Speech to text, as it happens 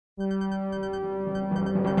আসসালামু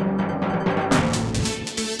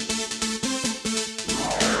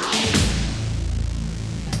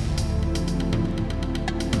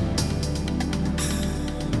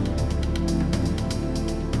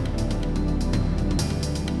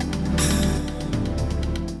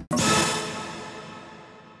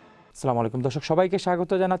আলাইকুম দর্শক, সবাইকে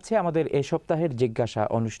স্বাগত জানাচ্ছি আমাদের এই সপ্তাহের জিজ্ঞাসা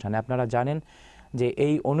অনুষ্ঠানে। আপনারা জানেন যে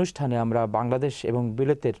এই অনুষ্ঠানে আমরা বাংলাদেশ এবং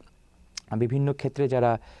বিলেতের বিভিন্ন ক্ষেত্রে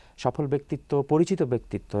যারা সফল ব্যক্তিত্ব, পরিচিত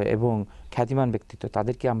ব্যক্তিত্ব এবং খ্যাতিমান ব্যক্তিত্ব,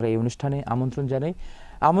 তাদেরকে আমরা এই অনুষ্ঠানে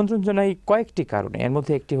আমন্ত্রণ জানাই কয়েকটি কারণে। এর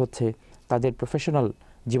মধ্যে একটি হচ্ছে তাদের প্রফেশনাল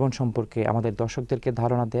জীবন সম্পর্কে আমাদের দর্শকদেরকে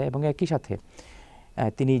ধারণা দেয় এবং একই সাথে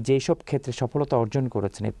তিনি যেই সব ক্ষেত্রে সফলতা অর্জন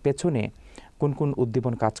করেছেন এর পেছনে কোন কোন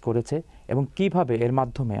উদ্দীপন কাজ করেছে এবং কিভাবে এর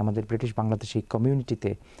মাধ্যমে আমাদের ব্রিটিশ বাংলাদেশি কমিউনিটিতে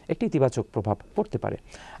একটি ইতিবাচক প্রভাব পড়তে পারে।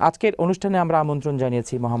 আজকের অনুষ্ঠানে আমরা আমন্ত্রণ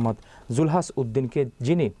জানিয়েছি মোহাম্মদ জুলহাস উদ্দিনকে,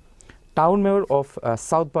 যিনি town mayor of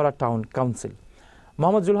সাউথবারা town council.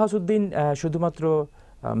 Mohammad Zulhas Uddin শুধুমাত্র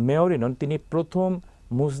মেয়রই নন, তিনি প্রথম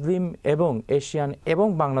মুসলিম এবং এশিয়ান এবং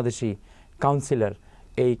বাংলাদেশি কাউন্সিলর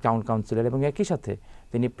এই টাউন কাউন্সিলর, এবং একই সাথে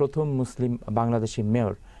তিনি প্রথম মুসলিম বাংলাদেশি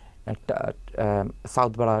মেয়র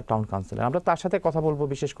সাউথবারা টাউন কাউন্সিলর। আমরা তার সাথে কথা বলবো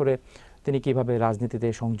বিশেষ করে তিনি কিভাবে রাজনীতিতে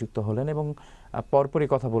সংযুক্ত হলেন এবং পরপরই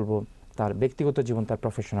কথা বলবো তার ব্যক্তিগত জীবন, তার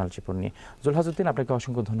প্রফেশনাল জীবন নিয়ে। জুলহাস উদ্দিন, আপনাকে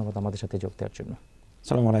অসংখ্য ধন্যবাদ আমাদের সাথে যোগ দেওয়ার জন্য।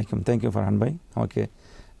 আসসালামু আলাইকুম। থ্যাংক ইউ ফারহান ভাই, আমাকে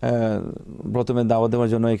প্রথমে দাওয়াত দেওয়ার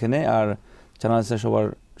জন্য এখানে, আর জানাচ্ছে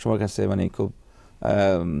সবার কাছে মানে খুব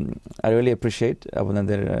আই রিয়েলি অ্যাপ্রিশিয়েট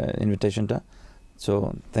আপনাদের ইনভিটেশনটা, so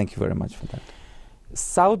thank you very much for that.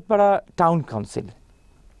 সাউথবারা town council,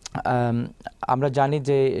 আমরা জানি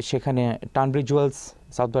যে সেখানে টাউনব্রিজ ওয়েলস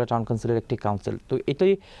সাউথবারা টাউন কাউন্সিলের একটি কাউন্সিল। তো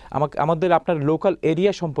এটাই আমাদের আপনার লোকাল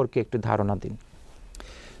এরিয়া সম্পর্কে একটু ধারণা দিন।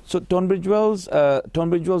 সো টাউনব্রিজ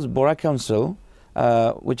ওয়েলস বড়া council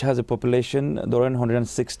which has a population ধরেন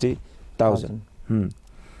 160,000।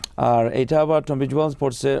 আর এটা আবার টাউনব্রিজ ওয়েলস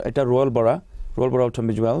পড়ছে, এটা রয়্যাল বড়া অফ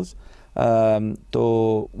টাউনব্রিজ ওয়েলস। তো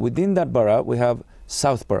within that borough we have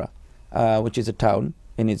Southbrough, which is a town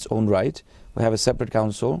in its own right. We have a separate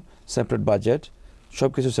council, separate budget, সব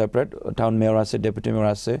কিছু সেপারেট। টাউন মেয়র আছে, ডেপুটি মেয়র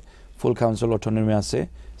আছে, ফুল কাউন্সিল অটোনমি আছে,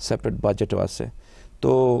 separate বাজেটও আছে।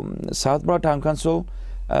 তো সাউথবরা town council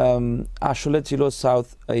আসলে ছিল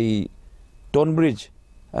এই টনব্রিজ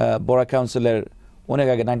বড়া কাউন্সিলের অনেক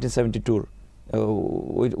আগে 1972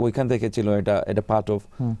 ওইখান থেকে ছিল এটা পার্ট অফ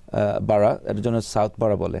বারা, এর জন্য সাউথ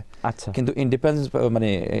বারা বলে। আচ্ছা, কিন্তু ইন্ডিপেন্ডেন্স মানে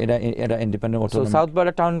এটা ইন্ডিপেন্ডেন্ট অটোনমি।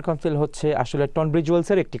 সাউথবারা টাউন কাউন্সিল হচ্ছে আসলে টনব্রিজ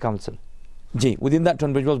ওয়েলসের একটি council. G, within that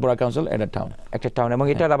টনব্রিজ Wales বড়া কাউন্সিল একটা টাউন এবং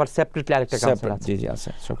এটার আবার সেপারেটলি আরেকটা কাউন্সিল আছে। জি আছে,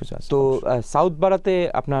 সব কিছু আছে। তো সাউথবারাতে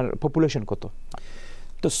আপনার পপুলেশন কত?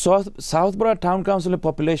 তো সাউথবরা টাউন কাউন্সিলের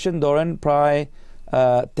পপুলেশন ধরেন প্রায়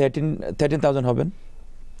 13,000 হবেন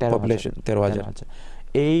পপুলেশন, 13,000।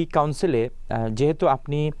 এই কাউন্সিলে যেহেতু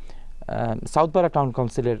আপনি সাউথবারা টাউন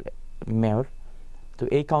কাউন্সিলের মেয়র, তো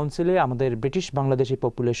এই কাউন্সিলে আমাদের ব্রিটিশ বাংলাদেশি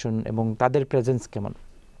পপুলেশন এবং তাদের প্রেজেন্স কেমন?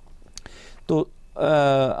 তো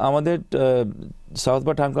আমাদের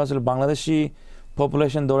সাউথবারা টাউন কাউন্সিলের বাংলাদেশি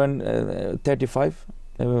পপুলেশন ধরেন 35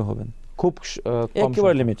 এভাবে হবেন, খুব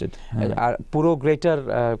একেবারে লিমিটেড। আর পুরো গ্রেটার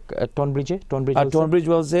টনব্রিজ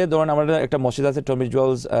ওয়েলসে ধরেন আমাদের একটা মসজিদ আছে, টনব্রিজ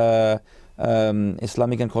Wales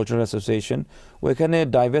Islamic and cultural association. ওইখানে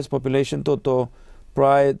ডাইভার্স পপুলেশন, তো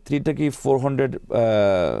প্রায় 300 থেকে 400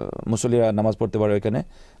 মুসল্লিরা নামাজ পড়তে পারে। ওইখানে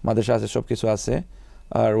মাদ্রাসা আছে, সব কিছু আছে।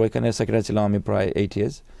 আর ওইখানে সেক্রেটারি ছিলাম আমি প্রায় 8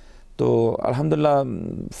 years। তো আলহামদুলিল্লাহ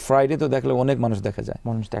ফ্রাইডে তো দেখলে অনেক মানুষ দেখা যায়।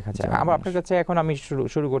 আমার আপনার কাছে এখন আমি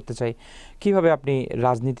শুরু করতে চাই, কিভাবে আপনি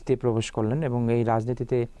রাজনীতিতে প্রবেশ করলেন এবং এই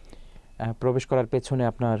রাজনীতিতে প্রবেশ করার পেছনে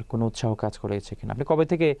আপনার কোনো উৎসাহ কাজ করেছে কিনা? আপনি কবে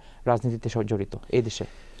থেকে রাজনীতিতে জড়িত এই দেশে?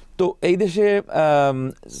 তো এই দেশে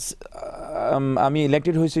আমি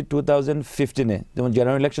ইলেক্টেড হয়েছি 2015-এ, যেমন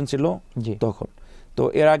জেনারেল ইলেকশন ছিল তখন। তো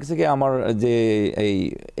এর আগে থেকে আমার যে এই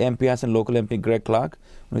এমপি আছেন, লোকাল এমপি গ্রেগ ক্লার্ক,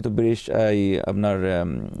 উনি তো ব্রিটিশ আপনার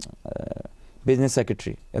business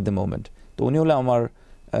secretary at the moment. তো উনি হলো আমার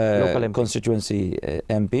কনস্টিটিউয়েন্সি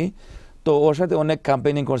এমপি। তো ওর সাথে অনেক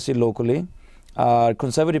ক্যাম্পেইনিং করছি লোকালি, আর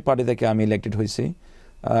কনজারভেটিভ পার্টি থেকে আমি ইলেক্টেড হয়েছি।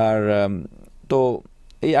 আর তো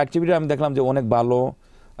এই অ্যাক্টিভিটি আমি দেখলাম যে অনেক ভালো।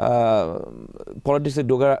 পলিটিক্সে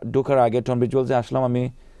ঢোকার আগে টনব্রিজ ওয়েলসে আসলাম আমি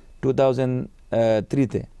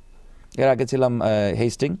 2003-তে। এর আগে ছিলাম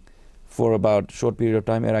Hastings for about short period of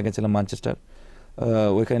time. এর আগে ছিলাম ম্যানচেস্টার,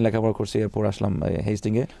 ওইখানে লেখাপড়া করছি। এরপর আসলাম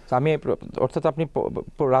হেস্টিংয়ে। অর্থাৎ আপনি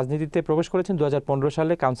রাজনীতিতে প্রবেশ করেছেন 2015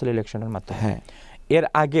 সালে কাউন্সিল ইলেকশনের মাধ্যমে। হ্যাঁ। এর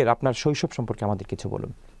আগের আপনার শৈশব সম্পর্কে আমাদের কিছু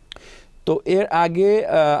বলুন। তো এর আগে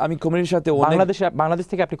আমি কমিউনিটির সাথে বাংলাদেশ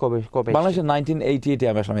থেকে আপনি কবে? বাংলাদেশে 1988-এ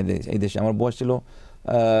আমি আসলাম এই দেশে। আমার বয়স ছিল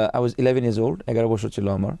I was 11 years old, 11 বছর ছিল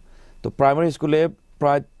আমার। তো প্রাইমারি স্কুলে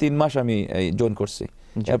প্রায় 3 মাস আমি জয়েন করছি,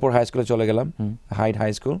 এরপর হাই স্কুলে চলে গেলাম, হাইড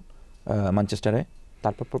হাই স্কুল ম্যানচেস্টারে।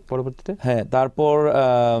 তারপর পরবর্তীতে তারপর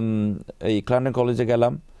এই ক্লার্নেট কলেজে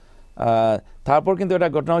গেলাম। তারপর কিন্তু একটা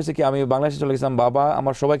ঘটনা হয়েছে কি, আমি বাংলাদেশে চলে গেছিলাম, বাবা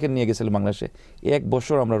আমার সবাইকে নিয়ে গেছিলাম বাংলাদেশে, 1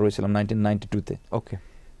 বছর আমরা রয়েছিলাম 1992-তে। ওকে,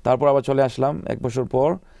 তারপর আবার চলে আসলাম 1 বছর পর,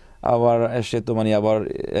 আবার এসে তো মানে আবার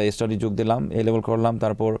স্টাডি যোগ দিলাম, এ লেভেল করলাম,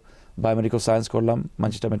 তারপর বায়োমেডিক্যাল সায়েন্স করলাম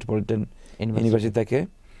ম্যানচেস্টার মেট্রোপলিটন ইউনিভার্সিটি থেকে।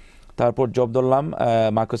 তারপর জব ধরলাম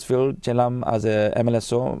মার্কাসফিল্ড, ছিলাম অ্যাজ এ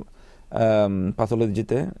MLSO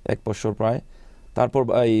প্যাথোলজিতে 1 বছর প্রায়। তারপর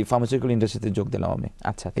এই ফার্মাসিউটিক্যাল ইন্ডাস্ট্রিতে যোগ দিলাম আমি।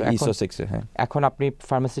 আচ্ছা, হ্যাঁ, এখন আপনি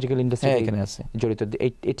ফার্মাসিউটিক্যাল ইন্ডাস্ট্রি এখানে আছে জড়িত,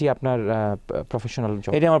 এটি আপনার প্রফেশনাল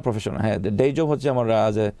জব? এটি আমার প্রফেশনাল, হ্যাঁ। ডে জব হচ্ছে আমার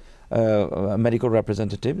as a medical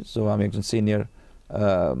representative. So আমি একজন সিনিয়র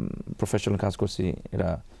প্রফেশনাল কাজ করছি এরা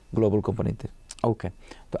গ্লোবাল কোম্পানিতে। ওকে,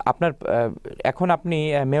 তো আপনার এখন আপনি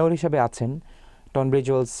মেয়র হিসাবে আছেন টনব্রিজ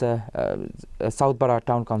ওয়েলস সাউথবারা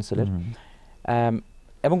টাউন কাউন্সিলের,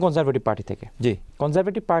 এবং কনজারভেটিভ পার্টি থেকে। জি,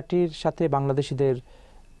 কনজারভেটিভ পার্টির সাথে বাংলাদেশিদের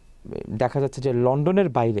দেখা যাচ্ছে যে লন্ডনের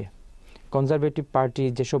বাইরে কনজারভেটিভ পার্টি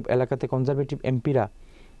যেসব এলাকাতে কনজারভেটিভ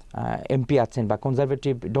এমপি আছেন বা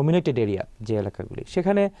কনজারভেটিভ ডমিনেটেড এরিয়া যে এলাকাগুলি,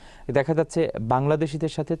 সেখানে দেখা যাচ্ছে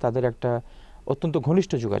বাংলাদেশিদের সাথে তাদের একটা অত্যন্ত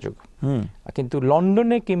ঘনিষ্ঠ যোগাযোগ। কিন্তু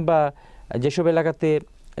লন্ডনে কিংবা যেসব এলাকাতে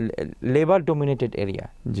লেবার ডমিনেটেড এরিয়া,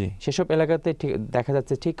 সেসব এলাকাতে দেখা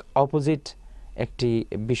যাচ্ছে ঠিক অপোজিট একটি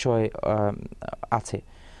বিষয় আছে।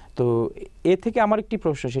 তো এ থেকে আমার একটি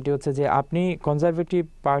প্রশ্ন, সেটি হচ্ছে যে আপনি কনজারভেটিভ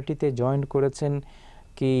পার্টিতে জয়েন করেছেন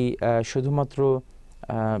কি শুধুমাত্র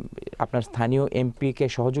আপনার স্থানীয় এমপিকে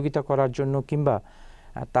সহযোগিতা করার জন্য, কিংবা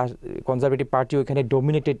তার কনজারভেটিভ পার্টি ওইখানে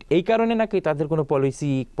ডমিনেটেড এই কারণে, নাকি তাদের কোনো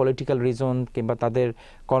পলিটিক্যাল রিজন কিংবা তাদের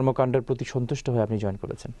কর্মকাণ্ডের প্রতি সন্তুষ্ট হয়ে আপনি জয়েন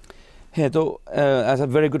করেছেন? হ্যাঁ, তো as a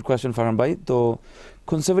very good question Farhan ভাই। তো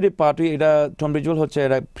কনজারভেটিভ পার্টি এটা টনব্রিজ ওয়েল হচ্ছে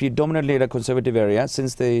এটা প্রিডমিনেন্টলি এটা conservative area.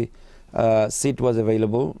 Since the seat was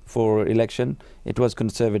available for election, it was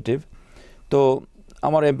conservative. তো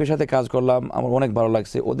আমার এমপির সাথে কাজ করলাম, আমার অনেক ভালো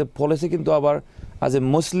লাগছে। ওদের পলিসি কিন্তু আবার অ্যাজ এ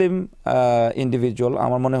মুসলিম ইন্ডিভিজুয়াল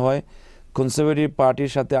আমার মনে হয় কনজারভেটিভ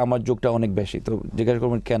পার্টির সাথে আমার যোগটা অনেক বেশি। তো জিজ্ঞাসা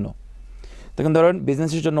করবেন কেন? তখন ধরেন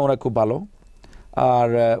বিজনেসের জন্য ওরা খুব ভালো, আর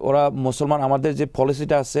ওরা মুসলমান, আমাদের যে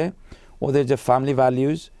পলিসিটা আছে, ওদের যে ফ্যামিলি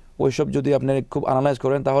ভ্যালিউজ, ওইসব যদি আপনি খুব অ্যানালাইজ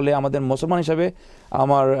করেন তাহলে আমাদের মুসলমান হিসাবে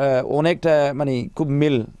আমার অনেকটা মানে খুব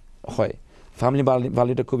মিল হয়। ফ্যামিলি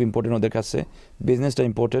ভ্যালিউটা খুব ইম্পর্টেন্ট ওদের কাছে, বিজনেসটা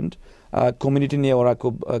ইম্পর্টেন্ট, কমিউনিটি নিয়ে ওরা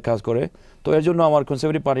খুব কাজ করে। তো এর জন্য আমার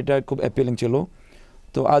কনজারভেটিভ পার্টিটা খুব অ্যাপিলিং ছিল।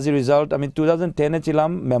 তো আজ এ রেজাল্ট আমি 2010-এ ছিলাম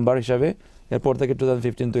মেম্বার হিসাবে, এরপর থেকে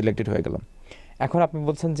 2015 তো ইলেক্টেড হয়ে গেলাম। এখন আপনি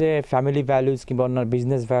বলছেন যে ফ্যামিলি ভ্যালুজ কিংবা অন্য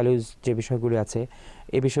বিজনেস ভ্যালুজ যে বিষয়গুলি আছে,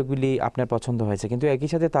 এই বিষয়গুলি আপনার পছন্দ হয়েছে, কিন্তু একই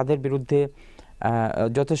সাথে তাদের বিরুদ্ধে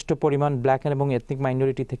যথেষ্ট পরিমাণ ব্ল্যাক এবং এথনিক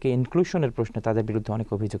মাইনরিটি থেকে ইনক্লুশনের প্রশ্নে তাদের বিরুদ্ধে অনেক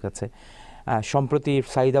অভিযোগ আছে। সম্প্রতি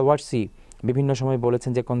সাইদা ওয়ারসি বিভিন্ন সময়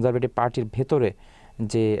বলেছেন যে কনজারভেটিভ পার্টির ভেতরে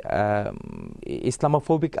যে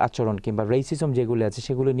ইসলামোফোবিক আচরণ কিংবা রেসিজম যেগুলো আছে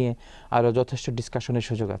সেগুলো নিয়ে আরও যথেষ্ট ডিসকাশনের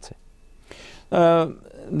সুযোগ আছে।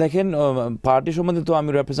 দেখেন, পার্টি সম্বন্ধে তো আমি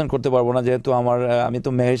রিপ্রেজেন্ট করতে পারবো না, যেহেতু আমি তো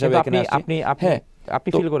মেয়র হিসেবে এখানে আছি। আপনি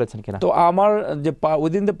ফিল করেছেন কিনা? তো আমার যে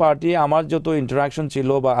উইদিন দ্য পার্টি আমার যত ইন্টারাকশন ছিল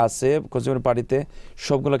বা আছে কনজারভেটিভ পার্টিতে,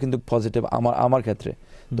 সবগুলো কিন্তু পজিটিভ আমার ক্ষেত্রে।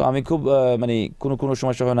 তো আমি খুব মানে কোনো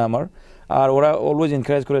সমস্যা হয় না আমার। আর ওরা অলওয়েজ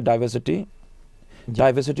এনকারেজ করে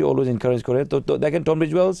ডাইভার্সিটি অলওয়েজ এনকারেজ করে। তো দেখেন,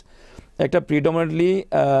 টনব্রিজ ওয়েলস একটা প্রিডমিনেন্টলি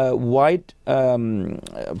হোয়াইট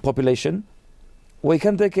পপুলেশন,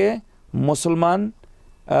 ওইখান থেকে মুসলমান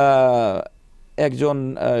একজন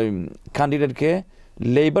ক্যান্ডিডেটকে,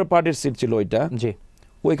 লেবার পার্টির সিট ছিল ওইটা,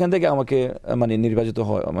 ওইখান থেকে আমাকে মানে নির্বাচিত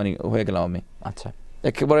হয়ে গেলাম আমি। আচ্ছা,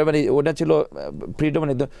 একেবারে মানে ওটা ছিল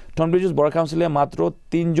প্রিডমিনেন্ট। টনব্রিজ বড় কাউন্সিলে মাত্র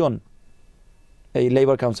 3 জন এই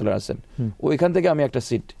লেবার কাউন্সিলর আছেন, ওইখান থেকে আমি একটা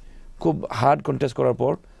সিট খুব হার্ড কন্টেস্ট করার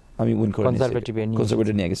পর আমি উইন করে কনজারভেটিভ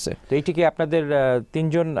নিয়ে গেছে। তো এইটি কি আপনাদের 3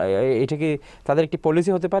 জন, এটা কি তাদের একটি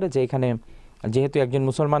পলিসি হতে পারে যে এখানে যেহেতু একজন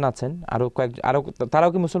মুসলমান আছেন, তারাও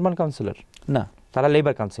কি মুসলমান কাউন্সিলর? না, তারা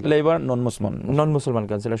লেবার কাউন্সিলর, লেবার নন মুসলমান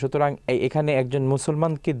কাউন্সিলর। সুতরাং এখানে একজন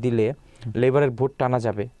মুসলমানকে দিলে লেবারের ভোট টানা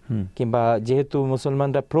যাবে, কিংবা যেহেতু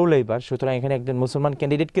মুসলমানরা প্রো লেবার, সুতরাং এখানে একজন মুসলমান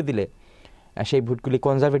ক্যান্ডিডেটকে দিলে সেই ভোটগুলি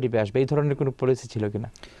কনজারভেটিভে আসবে। এই ধরনের কোনো পলিসি ছিল কিনা?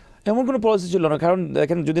 এমন কোনো পলিসি ছিল না, কারণ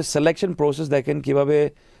দেখেন যদি সিলেকশন প্রসেস দেখেন কিভাবে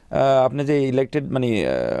আপনি যে ইলেক্টেড মানে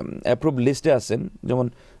অ্যাপ্রুভ লিস্টে আছেন, যেমন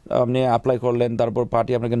আপনি অ্যাপ্লাই করলেন, তারপর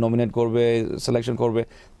পার্টি আপনাকে নমিনেট করবে, সিলেকশন করবে,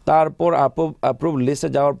 তারপর অ্যাপ্রুভ লিস্টে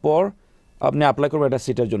যাওয়ার পর আপনি অ্যাপ্লাই করবেন একটা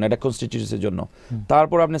সিটের জন্য, একটা কনস্টিটিউয়েন্সির জন্য।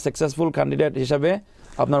 তারপর আপনি সাকসেসফুল ক্যান্ডিডেট হিসাবে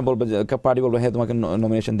আপনার বলবে, পার্টি বলবে হ্যাঁ তোমাকে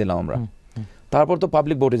নমিনেশন দিলাম আমরা। তারপর তো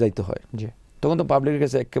পাবলিক ভোটে যাইতে হয়, তখন তো পাবলিকের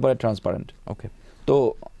কাছে একেবারে ট্রান্সপারেন্ট। ওকে, তো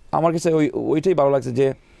আমার কাছে ওইটাই ভালো লাগছে যে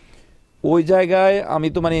ওই জায়গায় আমি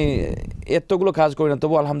তো মানে এতগুলো কাজ করি না,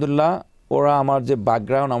 তবু আলহামদুলিল্লাহ ওরা আমার যে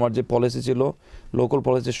ব্যাকগ্রাউন্ড, আমার যে পলিসি ছিল, লোকাল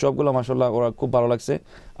পলিসি, সবগুলো মাশাআল্লাহ ওরা খুব ভালো লাগছে।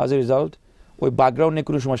 অ্যাজ এ রেজাল্ট ওই ব্যাকগ্রাউন্ড নিয়ে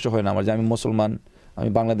কোনো সমস্যা হয় না আমার, যে আমি মুসলমান, আমি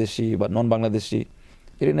বাংলাদেশি বা নন বাংলাদেশি,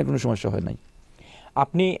 এটা নিয়ে কোনো সমস্যা হয় নাই।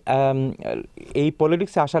 আপনি এই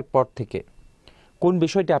পলিটিক্সে আসার পর থেকে কোন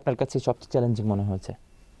বিষয়টা আপনার কাছে সবচেয়ে চ্যালেঞ্জিং মনে হয়েছে?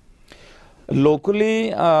 লোকালি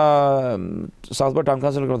সাউথবারো টাউন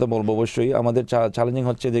কাউন্সিলের কথা বলবো। অবশ্যই আমাদের চ্যালেঞ্জিং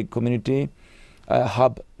হচ্ছে যে কমিউনিটি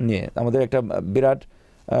হাব নিয়ে আমাদের একটা বিরাট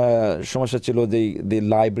সমস্যা ছিল, যে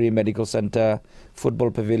library, medical centre, football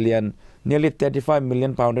pavilion, nearly 35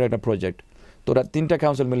 million পাউন্ডের একটা প্রজেক্ট। তো ওরা 3টা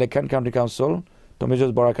কাউন্সিল মিলে, কেন্ট কাউন্টি কাউন্সিল,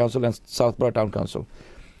 টমিজোস বড়া কাউন্সিল অ্যান্ড সাউথবরো টাউন কাউন্সিল।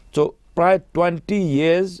 তো প্রায় 20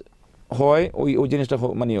 years হয় ওই জিনিসটা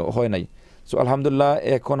মানে হয় নাই। সো আলহামদুলিল্লাহ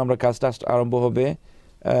এখন আমরা কাজটা আরম্ভ হবে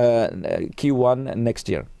Q1 নেক্সট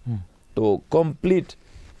ইয়ার। তো কমপ্লিট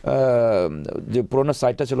যে পুরোনো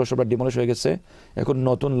সাইটটা ছিল সবটা ডিমলিশ হয়ে গেছে, এখন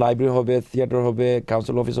নতুন লাইব্রেরি হবে, থিয়েটার হবে,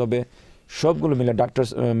 কাউন্সিল অফিস হবে, সবগুলো মিলে, doctor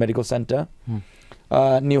medical centre,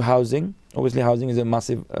 new housing. Obviously housing is a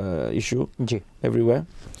massive issue everywhere.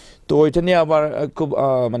 তো ওইটা নিয়ে আবার খুব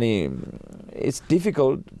মানে ইটস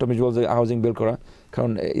ডিফিকাল্ট টমিজওয়ালস হাউজিং বিল্ড করা,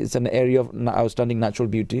 কারণ it's an area of outstanding natural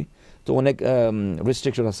beauty. তো অনেক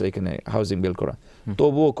রেস্ট্রিকশন আছে এখানে হাউজিং বিল্ড করা,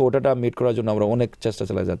 তবুও কোটাটা মিট করার জন্য আমরা অনেক চেষ্টা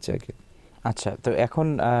চালিয়ে যাচ্ছি আর কি। আচ্ছা, তো এখন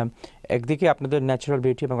একদিকে আপনাদের ন্যাচারাল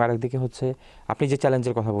বিউটি এবং আরেকদিকে হচ্ছে আপনি যে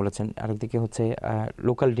চ্যালেঞ্জের কথা বলেছেন, আরেকদিকে হচ্ছে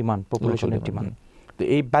লোকাল ডিমান্ড, পপুলেশনের ডিমান্ড। তো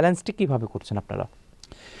এই ব্যালেন্সটি কীভাবে করছেন আপনারা?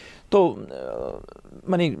 তো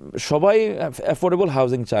মানে সবাই অ্যাফোর্ডেবল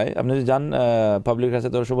হাউজিং চায়। আপনি যদি যান পাবলিক কাছে,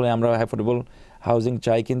 তো সবাই আমরা অ্যাফোর্ডেবল হাউজিং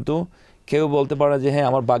চাই, কিন্তু কেউ বলতে পারে যে হ্যাঁ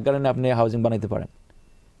আমার বাগানে আপনি হাউজিং বানাইতে পারেন,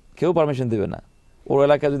 কেউ পারমিশন দেবে না। ওর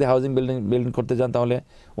এলাকায় যদি হাউজিং বিল্ডিং করতে যান তাহলে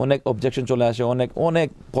অনেক অবজেকশন চলে আসে, অনেক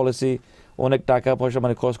পলিসি, অনেক টাকা পয়সা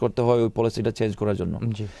মানে খরচ করতে হয় ওই পলিসিটা চেঞ্জ করার জন্য।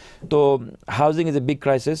 তো housing is a big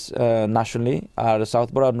crisis nationally, R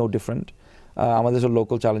সাউথবরো R no different. আমাদের সব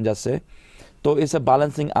লোকাল চ্যালেঞ্জ আছে। তো ইটস এ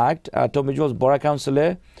ব্যালেন্সিং অ্যাক্ট। টমিজওয়ালস বড়া কাউন্সিলে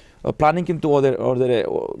প্ল্যানিং কিন্তু ওদের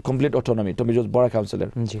কমপ্লিট অটোনমি টমিজওয়ালস বড়া কাউন্সিলের।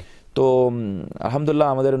 তো আলহামদুলিল্লাহ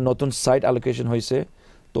আমাদের নতুন সাইট অ্যালোকেশন হয়েছে,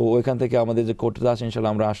 তো ওইখান থেকে আমাদের যে কোর্টটা আছে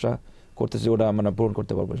ইনশাল্লাহ আমরা আশা করতেছি ওটা আমরা পূরণ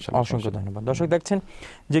করতে পারবো ইনশাল্লাহ। অসংখ্য ধন্যবাদ। দর্শক দেখছেন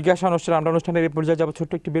জিজ্ঞাসা অনুষ্ঠান, আমরা অনুষ্ঠানের এই পর্যায়ে যাবো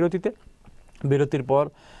ছোট্ট একটি বিরতিতে। বিরতির পর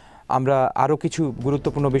আমরা আরও কিছু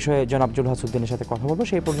গুরুত্বপূর্ণ বিষয়ে জনাব জুলহাস উদ্দিনের সাথে কথা বলবো।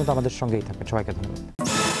 সেই পর্যন্ত আমাদের সঙ্গেই থাকবেন। সবাইকে ধন্যবাদ।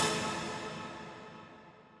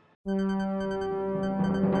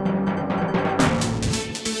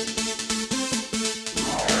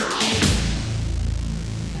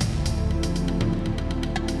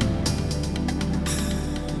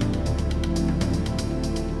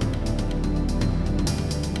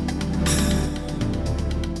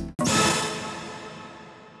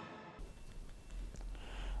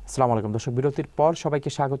 আসসালামু আলাইকুম দর্শক, বিরতির পর সবাইকে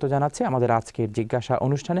স্বাগত জানাচ্ছি আমাদের আজকের জিজ্ঞাসা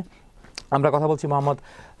অনুষ্ঠানে। আমরা কথা বলছি মোহাম্মদ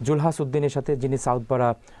জুলহাস উদ্দিনের সাথে, যিনি সাউথবরো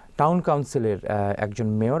টাউন কাউন্সিলের একজন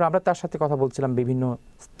মেয়র। আমরা তার সাথে কথা বলছিলাম বিভিন্ন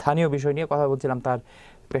স্থানীয় বিষয় নিয়ে, কথা বলছিলাম তার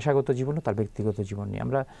পেশাগত জীবন ও তার ব্যক্তিগত জীবন নিয়ে।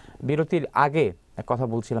 আমরা বিরতির আগে কথা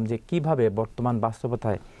বলছিলাম যে কিভাবে বর্তমান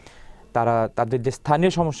বাস্তবতায় তারা তাদের যে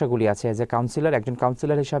স্থানীয় সমস্যাগুলি আছে, অ্যাজ এ কাউন্সিলর, একজন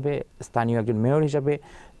কাউন্সিলর হিসাবে, স্থানীয় একজন মেয়র হিসাবে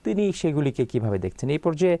তিনি সেগুলিকে কিভাবে দেখছেন। এই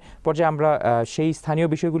পর্যায়ে আমরা সেই স্থানীয়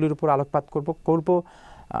বিষয়গুলির উপর আলোকপাত করব।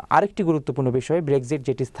 আরেকটি গুরুত্বপূর্ণ বিষয় ব্রেক্সিট,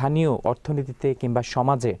 যেটি স্থানীয় অর্থনীতিতে কিংবা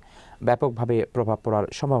সমাজে ব্যাপকভাবে প্রভাব পড়ার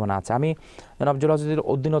সম্ভাবনা আছে। আমি জনাব জুলহাস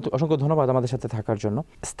উদ্দিন, অসংখ্য ধন্যবাদ আমাদের সাথে থাকার জন্য।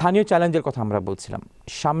 স্থানীয় চ্যালেঞ্জের কথা আমরা বলছিলাম,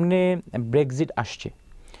 সামনে ব্রেক্সিট আসছে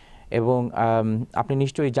এবং আপনি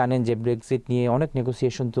নিশ্চয়ই জানেন যে ব্রেক্সিট নিয়ে অনেক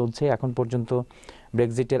নেগোসিয়েশন চলছে। এখন পর্যন্ত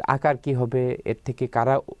ব্রেক্সিটের আকার কী হবে, এর থেকে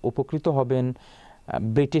কারা উপকৃত হবেন,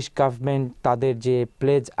 ব্রিটিশ গভর্নমেন্ট তাদের যে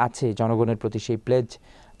প্লেজ আছে জনগণের প্রতি, সেই প্লেজ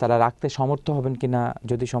তারা রাখতে সমর্থ হবেন কিনা,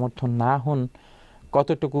 যদি সমর্থন না হন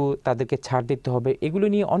কতটুকু তাদেরকে ছাড় দিতে হবে, এগুলো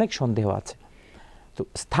নিয়ে অনেক সন্দেহ আছে। তো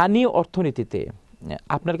স্থানীয় অর্থনীতিতে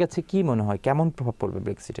আপনার কাছে কি মনে হয় কেমন প্রভাব পড়বে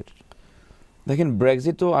ব্রেক্সিটের? দেখেন,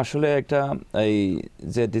 ব্রেক্সিট তো আসলে একটা এই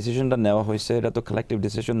যে ডিসিশনটা নেওয়া হয়েছে এটা তো কালেকটিভ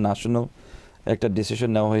ডিসিশন, ন্যাশনাল একটা ডিসিশন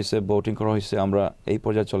নেওয়া হয়েছে, ভোটিং করা হয়েছে, আমরা এই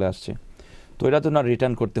পর্যায়ে চলে আসছি। তো এটা তো না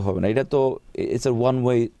রিটার্ন করতে হবে না, এটা তো it's a one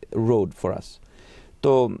way road for us.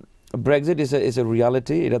 তো ব্রেক্সিট ইজ এ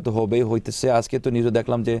রিয়ালিটি, এটা তো হবেই, হইতেছে। আজকে তো নিজে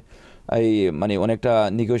দেখলাম যে এই মানে অনেকটা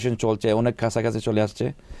নেগোসিয়েশন চলছে, অনেক কাছাকাছি চলে আসছে।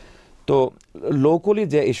 তো লোকালি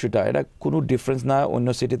যে ইস্যুটা, এটা কোনো ডিফারেন্স না অন্য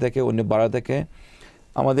সিটি থেকে, অন্য বাড়া থেকে।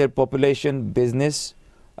 আমাদের পপুলেশন, বিজনেস,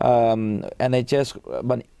 NHS,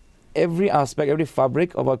 মানে every aspect, every fabric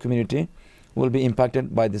of our community will be impacted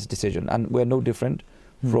by this decision, and we are no different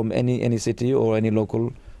from any city or any local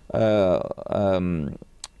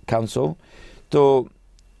council. So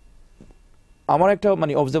আমার একটা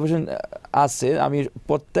মানে অবজারভেশন আছে, আমি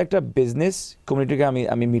প্রত্যেকটা বিজনেস কমিউনিটিকে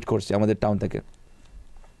আমি meet করছি আমাদের টাউন থেকে,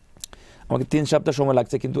 আমাকে 3 সপ্তাহ সময়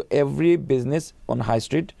লাগছে, কিন্তু every business on high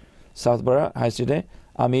street, সাউথবরা high স্ট্রিটে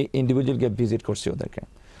আমি ইন্ডিভিজুয়ালকে ভিজিট করছি,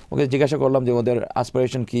 ওকে জিজ্ঞাসা করলাম যে ওদের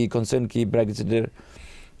অ্যাসপিরেশন কী, কনসার্ন কী ব্রেক্সিটের।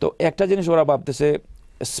 তো একটা জিনিস ওরা ভাবতেছে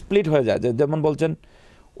স্প্লিট হয়ে যায়, যে যেমন বলছেন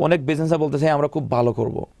অনেক বিজনেসরা বলতেছে আমরা খুব ভালো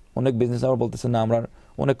করব, অনেক বিজনেস আবার বলতেছে না আমরা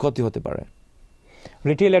অনেক ক্ষতি হতে পারে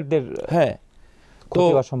রিটেইলারদের। হ্যাঁ, তো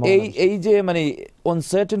এই যে মানে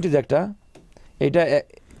আনসার্টেনিটি একটা, এটা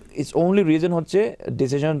ইটস অনলি রিজন হচ্ছে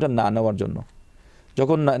ডিসিশনটা না নেওয়ার জন্য।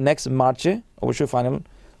 যখন নেক্সট মার্চে অবশ্যই ফাইনাল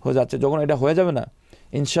হয়ে যাচ্ছে, যখন এটা হয়ে যাবে না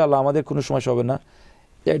ইনশাআল্লাহ আমাদের কোনো সমস্যা হবে না।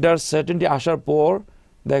 এটার সার্টেনিটি আসার পর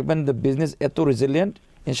দেখবেন দ্য বিজনেস এত রেজিলিয়েন্ট,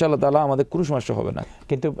 ইনশাআল্লাহ তাআলা আমাদের কোনো সমস্যা হবে না।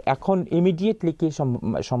 কিন্তু এখন ইমিডিয়েটলি কি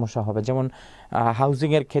সমস্যা হবে, যেমন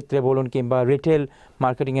হাউজিংয়ের ক্ষেত্রে বলুন কিংবা রিটেল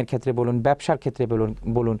মার্কেটিংয়ের ক্ষেত্রে বলুন, ব্যবসার ক্ষেত্রে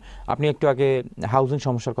বলুন, আপনি একটু আগে হাউজিং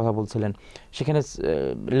সমস্যার কথা বলছিলেন, সেখানে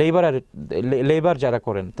লেবার যারা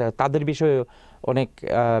করেন তাদের বিষয়ে অনেক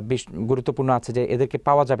গুরুত্বপূর্ণ আছে যে এদেরকে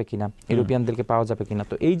পাওয়া যাবে কিনা, ইউরোপিয়ানদেরকে পাওয়া যাবে কিনা।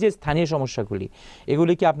 তো এই যে স্থানীয় সমস্যাগুলি,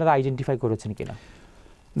 এগুলি কি আপনারা আইডেন্টিফাই করেছেন কিনা?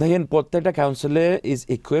 দেখেন প্রত্যেকটা কাউন্সিলে ইজ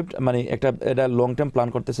ইকুইপড, মানে এটা লং টার্ম প্ল্যান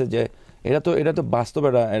করতেছে যে এটা তো বাস্তব,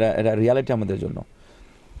 এটা রিয়ালিটি আমাদের জন্য।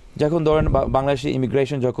 যখন ধরেন বাংলাদেশি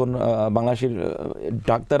ইমিগ্রেশন, যখন বাংলাদেশি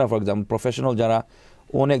ডাক্তাররা ফর এক্সাম্পল প্রফেশনাল যারা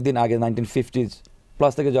অনেক দিন আগে 1950s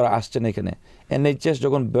প্লাস থেকে যারা আসছেন এখানে, NHS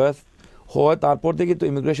যখন বার্থ হয় তারপর থেকে তো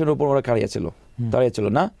ইমিগ্রেশনের উপর ওরা দাঁড়িয়েছিল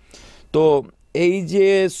না। তো এই যে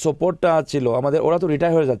সাপোর্টটা ছিল আমাদের, ওরা তো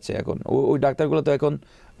রিটায়ার হয়ে যাচ্ছে এখন, ওই ডাক্তারগুলো তো এখন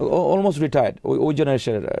অলমোস্ট রিটায়ার্ড, ওই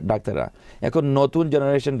জেনারেশনের ডাক্তাররা। এখন নতুন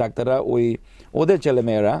জেনারেশন ডাক্তাররা ওদের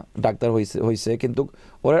ছেলেমেয়েরা ডাক্তার হয়েছে, কিন্তু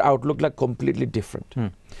ওর আউটলুকটা কমপ্লিটলি ডিফারেন্ট।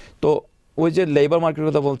 তো ওই যে লেবার মার্কেটের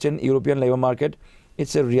কথা বলছেন, European labour market,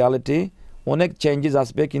 it's a reality, অনেক চেঞ্জেস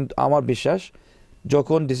আসবে, কিন্তু আমার বিশ্বাস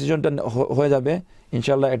যখন ডিসিশনটা হয়ে যাবে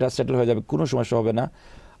ইনশাল্লাহ এটা সেটেল হয়ে যাবে, কোনো সমস্যা হবে না।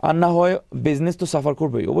 আর না হয় বিজনেস তো সাফার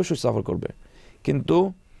করবেই, অবশ্যই সাফার করবে, কিন্তু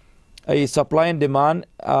এই সাপ্লাই অ্যান্ড ডিমান্ড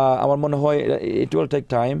আমার মনে হয় it will take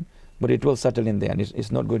time, but it will settle in the end,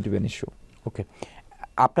 it's not going to be an issue. ওকে,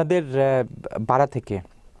 আপনাদের বাড়া থেকে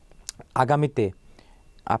আগামীতে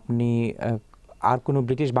আপনি আর কোনো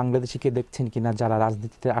ব্রিটিশ বাংলাদেশিকে দেখছেন কিনা যারা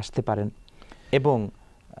রাজনীতিতে আসতে পারেন এবং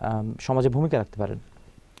সমাজে ভূমিকা রাখতে পারেন?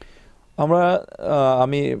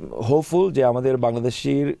 আমি হোপফুল যে আমাদের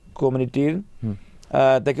বাংলাদেশির কমিউনিটির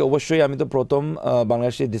থেকে অবশ্যই, আমি তো প্রথম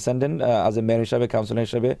Bangladeshi descendant as a mayor হিসাবে, কাউন্সিলর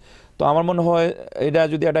হিসাবে, তো আমার মনে হয় এটা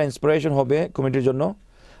যদি একটা ইন্সপিরেশন হবে কমিউনিটির জন্য।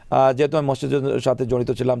 যেহেতু আমি মসজিদের সাথে জড়িত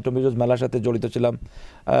ছিলাম, টমিজোস মেলার সাথে জড়িত ছিলাম,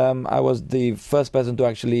 I was the first person to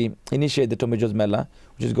actually initiate the টমিজোস মেলা,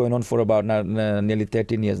 which is going on for about nearly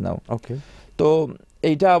 13 years নাও। ওকে, তো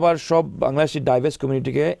এইটা আবার সব বাংলাদেশি ডাইভার্স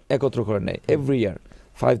কমিউনিটিকে একত্র করে নেয়। Every year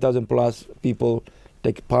 5,000 plus people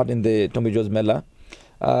take part in the টমিজোস মেলা।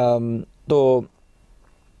 তো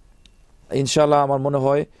ইনশাল্লাহ আমার মনে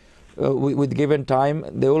হয় with given time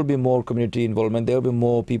there will be more community involvement, there will be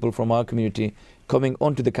more people from our community coming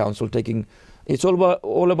onto the council, it's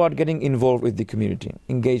all about getting involved with the community,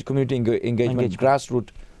 community engagement,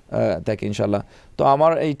 grassroots থেকে ইনশাল্লাহ। তো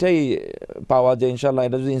আমার এইটাই পাওয়া যে ইনশাল্লাহ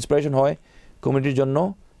এটা যদি ইন্সপিরেশন হয় কমিউনিটির জন্য,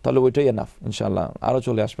 তাহলে ওইটাই এনাফ, ইনশাল্লাহ আরও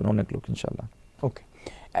চলে আসবেন অনেক লোক ইনশাল্লাহ। ওকে,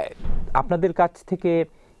 আপনাদের কাছ থেকে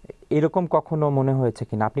এরকম কখনো মনে হয়েছে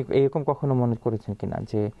কিনা, আপনি এরকম কখনো মনে করেছেন কিনা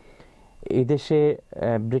যে এই দেশে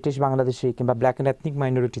ব্রিটিশ বাংলাদেশি কিংবা ব্ল্যাক অ্যান্ড এথনিক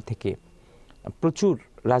মাইনরিটি থেকে প্রচুর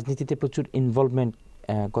রাজনীতিতে প্রচুর ইনভলভমেন্ট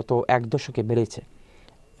গত 1 দশকে বেড়েছে,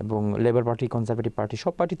 এবং লেবার পার্টি, কনজারভেটিভ পার্টি,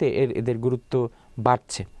 সব পার্টিতে এদের গুরুত্ব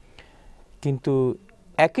বাড়ছে, কিন্তু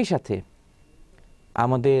একই সাথে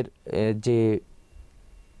আমাদের যে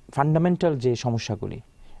ফান্ডামেন্টাল যে সমস্যাগুলি,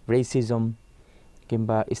 রেসিজম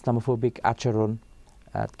কিংবা ইসলামোফোবিক আচরণ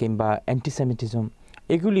কিংবা অ্যান্টিসেমিটিজম,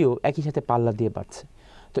 এগুলিও একই সাথে পাল্লা দিয়ে বাড়ছে।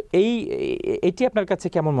 তো এটি আপনার কাছে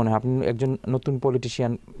কেমন মনে হয়? আপনি একজন নতুন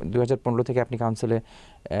পলিটিশিয়ান, 2015 থেকে আপনি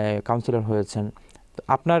কাউন্সিলর হয়েছেন, তো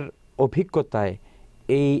আপনার অভিজ্ঞতায়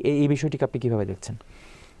এই বিষয়টিকে আপনি কীভাবে দেখছেন?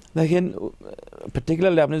 দেখেন,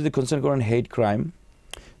 পার্টিকুলারলি আপনি যদি কনসার্ন করেন হেট ক্রাইম,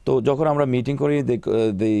 তো যখন আমরা মিটিং করি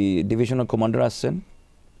ডিভিশনাল কমান্ডার আসছেন,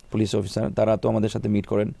 পুলিশ অফিসার, তারা তো আমাদের সাথে মিট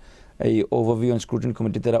করেন, এই ওভারভিউ অ্যান্ড স্ক্রুটিনি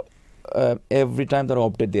কমিটি, তারা এভরি টাইম তারা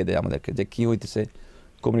আপডেট দিয়ে দেয় আমাদেরকে যে কী হইতেছে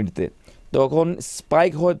কমিউনিটিতে। তখন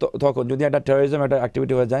স্পাইক হয়, তখন যদি একটা টেরোরিজম একটা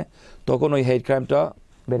অ্যাক্টিভিটি হয়ে যায়, তখন ওই হেট ক্রাইমটা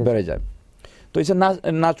বেড়ে যায়। তো ইটস এ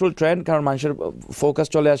ন্যাচুরাল ট্রেন্ড, কারণ মানুষের ফোকাস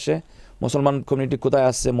চলে আসে মুসলমান কমিউনিটি কোথায়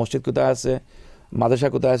আসছে, মসজিদ কোথায় আছে, মাদ্রাসা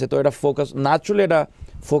কোথায় আছে, তো এটা ন্যাচুরালি এটা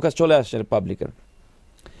ফোকাস চলে আসছে পাবলিকের।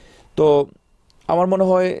 তো আমার মনে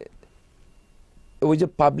হয় ওই যে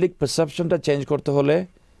পাবলিক পারসেপশনটা চেঞ্জ করতে হলে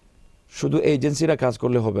শুধু এজেন্সিরা কাজ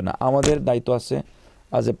করলে হবে না, আমাদের দায়িত্ব আছে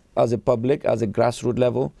as a public, as a grassroot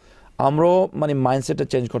level. আমরাও মানে মাইন্ডসেটটা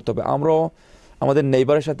চেঞ্জ করতে হবে, আমরাও আমাদের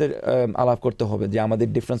নেইবারের সাথে আলাপ করতে হবে যে আমাদের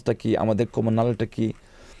ডিফারেন্সটা কী, আমাদের কমনঅ্যালিটিটা কী,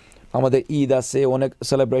 আমাদের ঈদ আছে, অনেক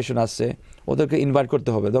সেলিব্রেশন আছে, ওদেরকে ইনভাইট করতে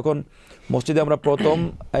হবে। তখন মসজিদে আমরা প্রথম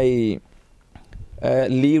এই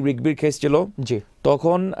লি রিগবির কেস ছিল,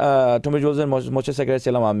 তখন টনব্রিজ ওয়েলসের মসজিদ সেক্রেটারি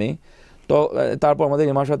ছিলাম আমি। তো তারপর আমাদের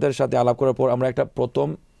ইমাম সাহেবের সাথে আলাপ করার পর আমরা একটা প্রথম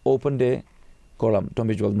ওপেন ডে করলাম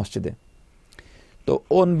টনব্রিজ ওয়েলস মসজিদে। তো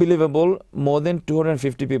আনবিলিভেবল, মোর দেন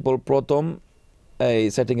 250 পিপল প্রথম এই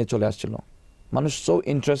সেটিংয়ে চলে আসছিল। মানুষ সো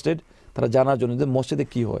ইন্টারেস্টেড তারা জানার জন্য যে মসজিদে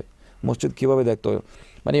কী হয়, মসজিদ কীভাবে দেখতে হয়,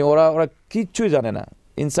 মানে ওরা কিচ্ছুই জানে না,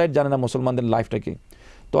 ইনসাইড জানে না মুসলমানদের লাইফটা কি।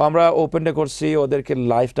 তো আমরা ওপেন ডে করছি, ওদেরকে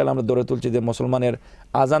লাইফস্টাইল আমরা ধরে তুলছি যে মুসলমানের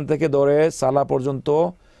আজান থেকে ধরে সালা পর্যন্ত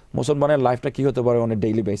মুসলমানের লাইফটা কী হতে পারে on a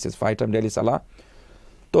daily basis, 5 time daily সালা।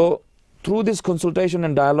 তো through this consultation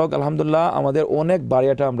and dialogue আলহামদুলিল্লাহ আমাদের অনেক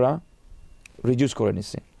বারিয়াটা আমরা রিডিউস করে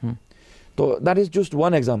নিচ্ছি। তো that is just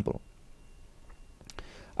one example.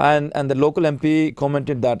 And the local MP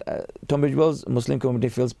commented that Tunbridge Wells Muslim community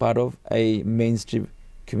feels part of a mainstream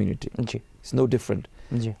community. It's no different.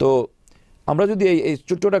 তো আমরা যদি এই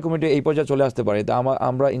ছোট্টটা কমিউনিটি এই পর্যায়ে চলে আসতে পারি, তা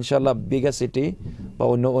আমরা ইনশাল্লাহ বিগার সিটি বা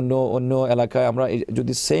অন্য এলাকায় আমরা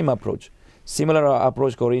যদি সিমিলার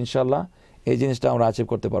অ্যাপ্রোচ করি, ইনশাল্লাহ এই জিনিসটা আমরা অ্যাচিভ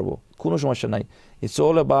করতে পারবো, কোনো সমস্যা নাই। It's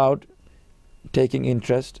all about taking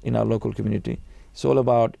interest in our local community, it's all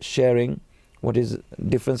about sharing what is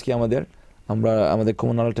difference কি আমাদের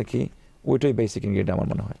কমনঅ্যালিটি কি, ওইটাই বেসিক ইনগ্রেডিয়েন্ট আমার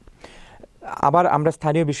মনে হয়। আবার আমরা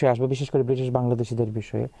স্থানীয় বিষয়ে আসবো, বিশেষ করে ব্রিটিশ বাংলাদেশিদের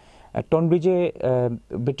বিষয়ে। টনব্রিজে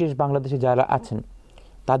ব্রিটিশ বাংলাদেশি যারা আছেন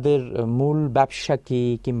তাদের মূল ব্যবসা কি,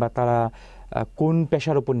 কিংবা তারা কোন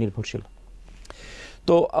পেশার উপর নির্ভরশীল?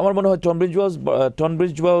 তো আমার মনে হয় টনব্রিজ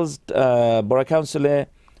ওয়েলস বড়া কাউন্সিলে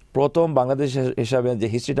প্রথম বাংলাদেশ হিসাবে যে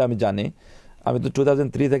হিস্ট্রিটা আমি জানি, আমি তো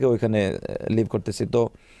 2003 থেকে ওইখানে লিভ করতেছি। তো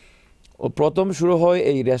প্রথম শুরু হয়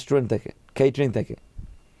এই রেস্টুরেন্ট থেকে, কেটারিং থেকে।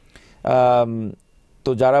 তো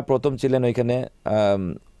যারা প্রথম ছিলেন ওইখানে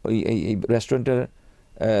ওই এই রেস্টুরেন্টের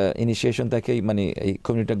ইনিশিয়েশন থেকেই মানে এই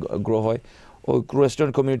কমিউনিটি গ্রো হয়। ওই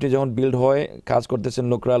রেস্টুরেন্ট কমিউনিটি যখন বিল্ড হয়, কাজ করতেছেন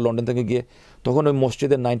লোকরা লন্ডন থেকে গিয়ে, তখন ওই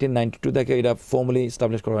মসজিদের 1992 থেকে এটা ফর্মালি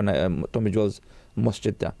এস্টাবলিশ করা হয় না টনব্রিজ ওয়েলস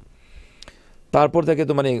মসজিদটা। তারপর থেকে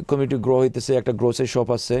তো মানে কমিউনিটি গ্রো হইতেছে, একটা গ্রোসারি শপ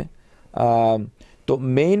আছে। তো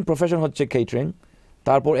মেইন প্রফেশন হচ্ছে কেটারিং।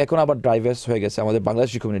 তারপর এখন আবার ডাইভার্স হয়ে গেছে আমাদের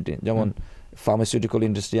বাংলাদেশি কমিউনিটি, যেমন ফার্মাসিউটিক্যাল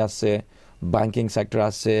ইন্ডাস্ট্রি আছে, ব্যাংকিং সেক্টর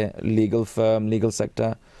আছে, লিগাল সেক্টর,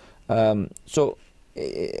 সো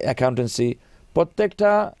অ্যাকাউন্টেন্সি,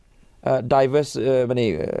 প্রত্যেকটা ডাইভার্স মানে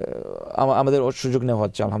আমাদের সুযোগ নেওয়া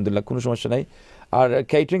হচ্ছে আলহামদুলিল্লাহ, কোনো সমস্যা নাই। আর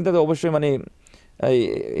কেটারিংটা তো অবশ্যই মানে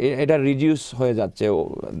এটা রিডিউস হয়ে যাচ্ছে।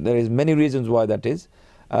 there is many reasons why that is,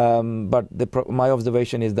 but my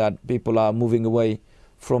observation is that people are moving away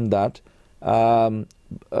from that.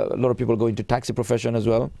 A lot of people go into taxi profession as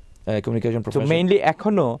well, communication profession. So mainly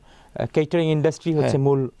এখনো catering industry হচ্ছে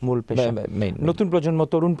মূল পেশা। নতুন প্রজন্ম,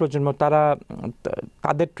 তরুণ প্রজন্ম,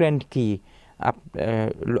 তাদের trend কি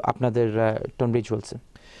আপনাদের টনব্রিজ ওয়েলসে?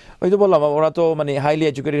 ওই তো বললাম, ওরা তো মানে হাইলি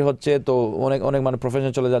এডুকেটেড হচ্ছে, তো অনেক মানে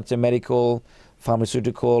প্রফেশন চলে যাচ্ছে, মেডিকেল,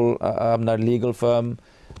 ফার্মাসিউটিক্যাল, আপনার লিগাল ফার্ম,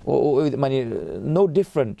 মানে no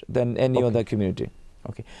different than any other community.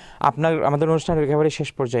 ওকে, আমাদের অনুষ্ঠানের একেবারে শেষ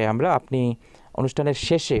পর্যায়ে আপনি অনুষ্ঠানের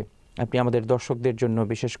শেষে আপনি আমাদের দর্শকদের জন্য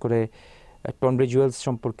বিশেষ করে টনব্রিজ ওয়েলস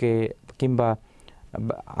সম্পর্কে কিংবা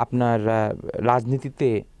আপনার রাজনীতিতে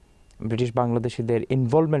ব্রিটিশ বাংলাদেশিদের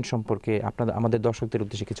ইনভলভমেন্ট সম্পর্কে আমাদের দর্শকদের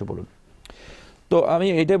উদ্দেশ্যে কিছু বলুন। তো আমি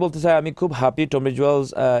এটাই বলতে চাই, আমি খুব হ্যাপি টনব্রিজ ওয়েলস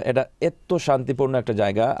এটা এত শান্তিপূর্ণ একটা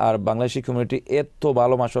জায়গা, আর বাংলাদেশি কমিউনিটি এত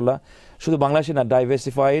ভালো মাশাআল্লাহ। শুধু বাংলাদেশি না,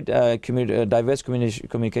 ডাইভার্স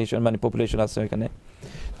কমিউনিকেশন মানে পপুলেশন আছে এখানে।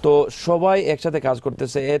 তো সবাই একসাথে কাজ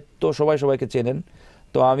করতেছে, সবাইকে চেনেন।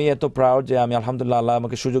 তো আমি এত প্রাউড যে আমি আলহামদুলিল্লাহ, আল্লাহ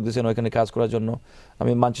আমাকে সুযোগ দিয়েছেন ওইখানে কাজ করার জন্য।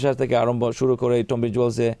 আমি ম্যানচেস্টার থেকে আরম্ভ শুরু করে টনব্রিজ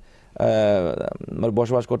ওয়েলসে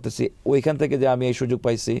বসবাস করতেছি। ওইখান থেকে যে আমি এই সুযোগ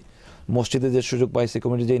পাইছি, মসজিদে যে সুযোগ পাইছি,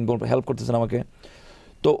 কমিউনিটি যে হেল্প করতেছেন আমাকে,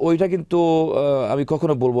 তো ওইটা কিন্তু আমি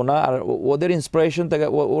কখনো বলবো না। আর ওদের ইন্সপিরেশন থেকে,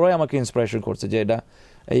 ওরাই আমাকে ইন্সপিরেশন করছে যে এটা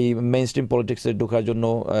এই মেইন স্ট্রিম পলিটিক্সে ঢোকার জন্য,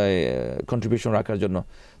 কন্ট্রিবিউশন রাখার জন্য।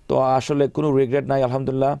 তো আসলে কোনো রিগ্রেট নাই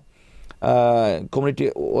আলহামদুলিল্লাহ। কমিউনিটি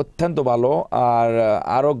অত্যন্ত ভালো, আর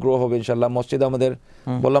আরও গ্রো হবে ইনশাল্লাহ। মসজিদ আমাদের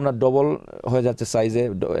বললাম না, ডবল হয়ে যাচ্ছে সাইজে,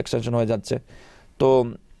 এক্সটেনশন হয়ে যাচ্ছে। তো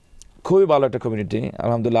খুবই ভালো একটা কমিউনিটি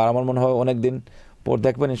আলহামদুলিল্লাহ। আর আমার মনে হয় অনেকদিন পর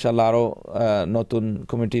দেখবেন ইনশাল্লাহ আরও নতুন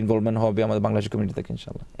কমিউনিটি ইনভলভমেন্ট হবে আমাদের বাংলাদেশ কমিউনিটি থেকে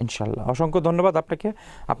ইনশাল্লাহ। অসংখ্য ধন্যবাদ আপনাকে,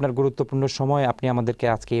 আপনার গুরুত্বপূর্ণ সময় আপনি আমাদেরকে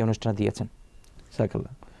আজকে এই অনুষ্ঠানে দিয়েছেন।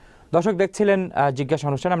 দর্শক দেখছিলেন জিজ্ঞাসা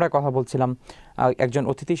অনুষ্ঠান। আমরা কথা বলছিলাম একজন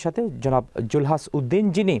অতিথির সাথে, জনাব জুলহাস উদ্দিন,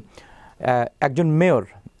 যিনি একজন মেয়র,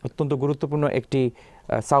 অত্যন্ত গুরুত্বপূর্ণ একটি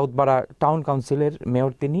সাউথবারা টাউন কাউন্সিলের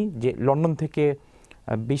মেয়র তিনি, যে লন্ডন থেকে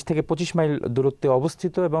 20 থেকে 25 মাইল দূরত্বে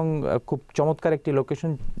অবস্থিত এবং খুব চমৎকার একটি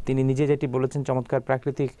লোকেশন। তিনি নিজে যেটি বলেছেন, চমৎকার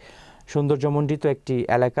প্রাকৃতিক সৌন্দর্যমণ্ডিত একটি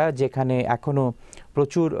এলাকা, যেখানে এখনও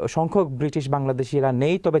প্রচুর সংখ্যক ব্রিটিশ বাংলাদেশিরা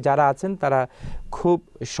নেই, তবে যারা আছেন তারা খুব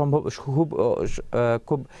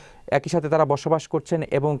একই সাথে তারা বসবাস করছেন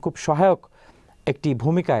এবং খুব সহায়ক একটি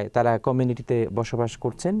ভূমিকায় তারা কমিউনিটিতে বসবাস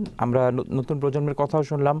করছেন। আমরা নতুন প্রজন্মের কথাও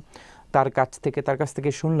শুনলাম তার কাছ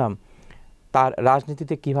থেকে শুনলাম তার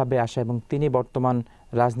রাজনীতিতে কিভাবে আসা এবং তিনি বর্তমান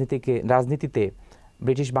রাজনীতিতে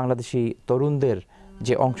ব্রিটিশ বাংলাদেশি তরুণদের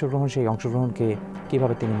যে অংশগ্রহণ, সেই অংশগ্রহণকে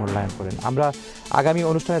কিভাবে তিনি মূল্যায়ন করেন। আমরা আগামী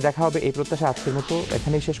অনুষ্ঠানে দেখা হবে এই প্রত্যাশা আজকের মতো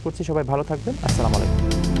এখানেই শেষ করছি। সবাই ভালো থাকবেন। আসসালামু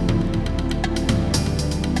আলাইকুম।